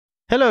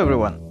Hello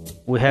everyone!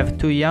 We have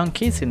two young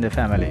kids in the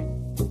family.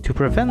 To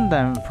prevent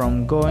them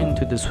from going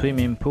to the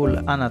swimming pool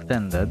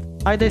unattended,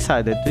 I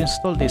decided to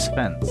install this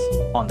fence.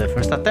 On the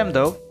first attempt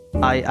though,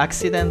 I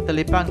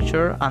accidentally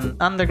punctured an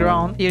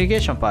underground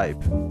irrigation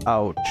pipe.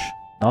 Ouch.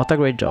 Not a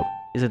great job,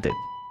 isn't it?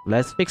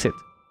 Let's fix it.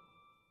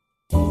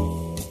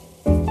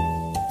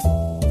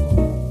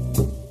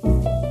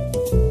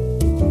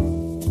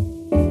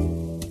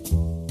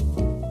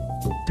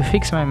 To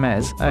fix my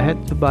mess, I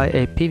had to buy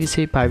a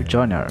PVC pipe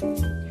joiner.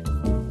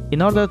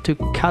 In order to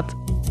cut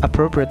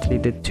appropriately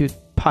the two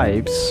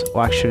pipes,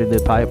 or actually the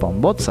pipe on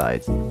both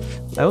sides,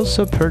 I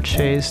also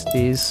purchased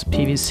this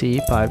PVC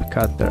pipe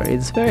cutter.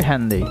 It's very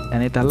handy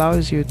and it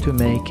allows you to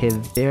make a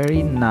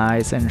very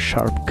nice and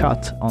sharp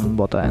cut on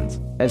both ends,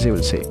 as you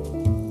will see.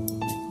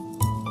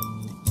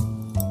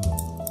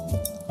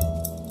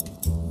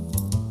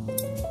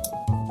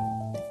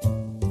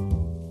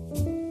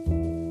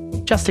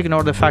 Just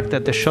ignore the fact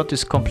that the shot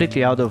is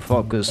completely out of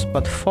focus,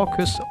 but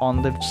focus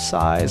on the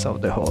size of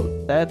the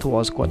hole. That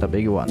was quite a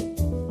big one.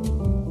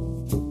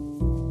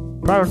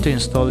 Prior to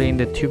installing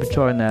the tube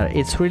joiner,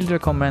 it's really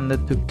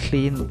recommended to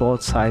clean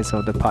both sides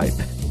of the pipe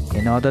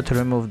in order to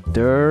remove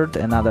dirt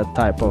and other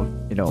type of,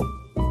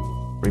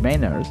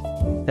 remainers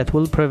that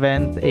will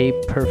prevent a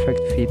perfect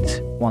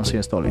fit once you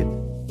install it.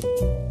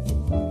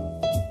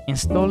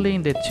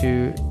 Installing the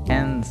two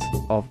ends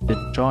of the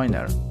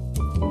joiner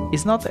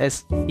is not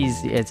as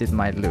easy as it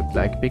might look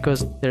like,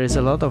 because there is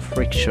a lot of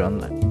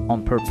friction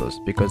on purpose,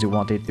 because you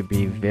want it to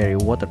be very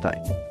watertight.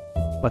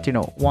 But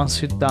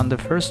once you've done the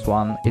first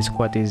one, it's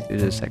quite easy to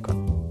do the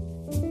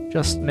second.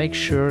 Just make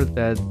sure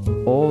that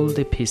all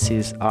the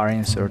pieces are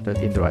inserted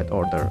in the right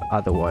order,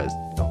 otherwise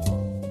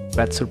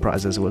bad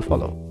surprises will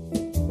follow.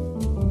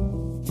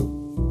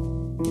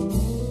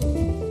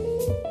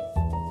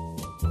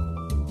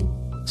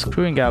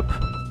 Screwing up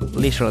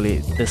literally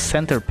the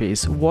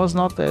centerpiece was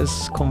not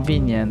as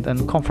convenient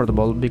and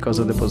comfortable because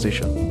of the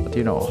position,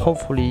 but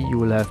hopefully you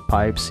will have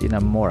pipes in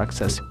a more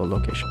accessible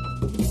location.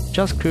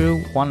 Just screw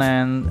one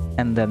end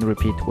and then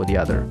repeat with the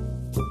other.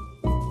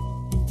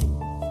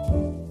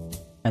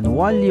 And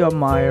while you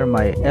admire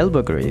my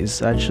elbow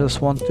grease, I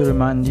just want to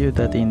remind you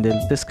that in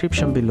the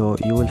description below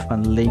you will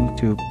find a link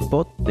to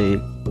both the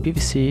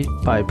PVC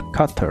pipe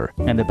cutter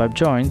and the pipe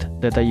joint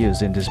that I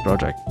used in this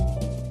project.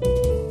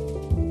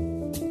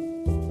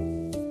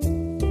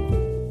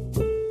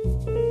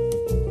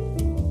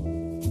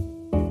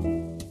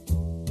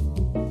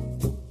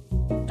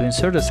 To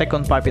insert the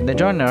second pipe in the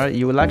joiner,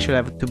 you will actually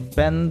have to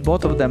bend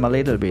both of them a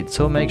little bit,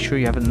 so make sure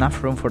you have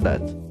enough room for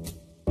that.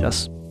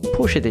 Just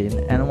push it in,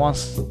 and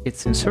once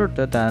it's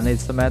inserted, then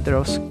it's a matter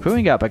of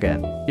screwing up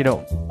again.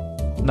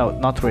 No,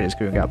 not really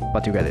screwing up,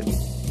 but you get it.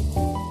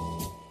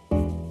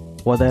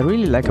 What I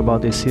really like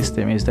about this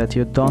system is that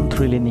you don't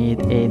really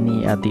need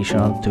any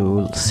additional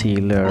tool,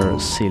 sealer,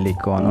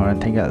 silicone or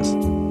anything else.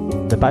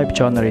 The pipe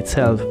joiner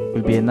itself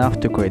will be enough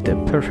to create a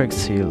perfect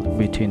seal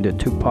between the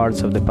two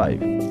parts of the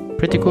pipe.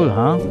 Pretty cool,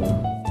 huh?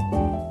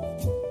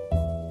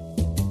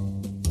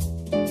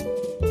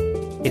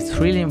 It's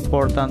really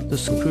important to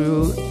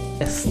screw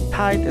as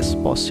tight as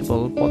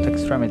possible both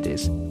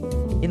extremities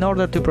in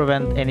order to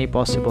prevent any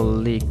possible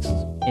leaks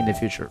in the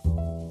future.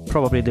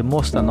 Probably the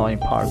most annoying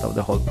part of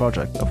the whole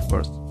project, of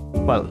course.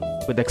 Well,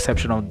 with the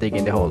exception of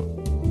digging the hole.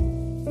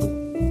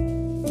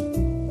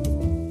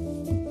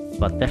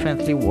 But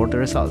definitely worth the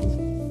result.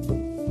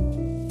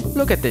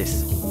 Look at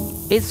this!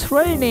 It's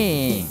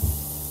raining!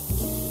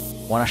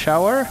 Want a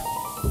shower?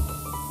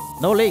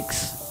 No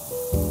leaks.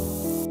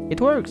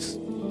 It works.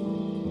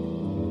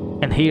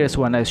 And here's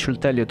when I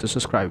should tell you to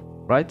subscribe,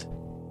 right?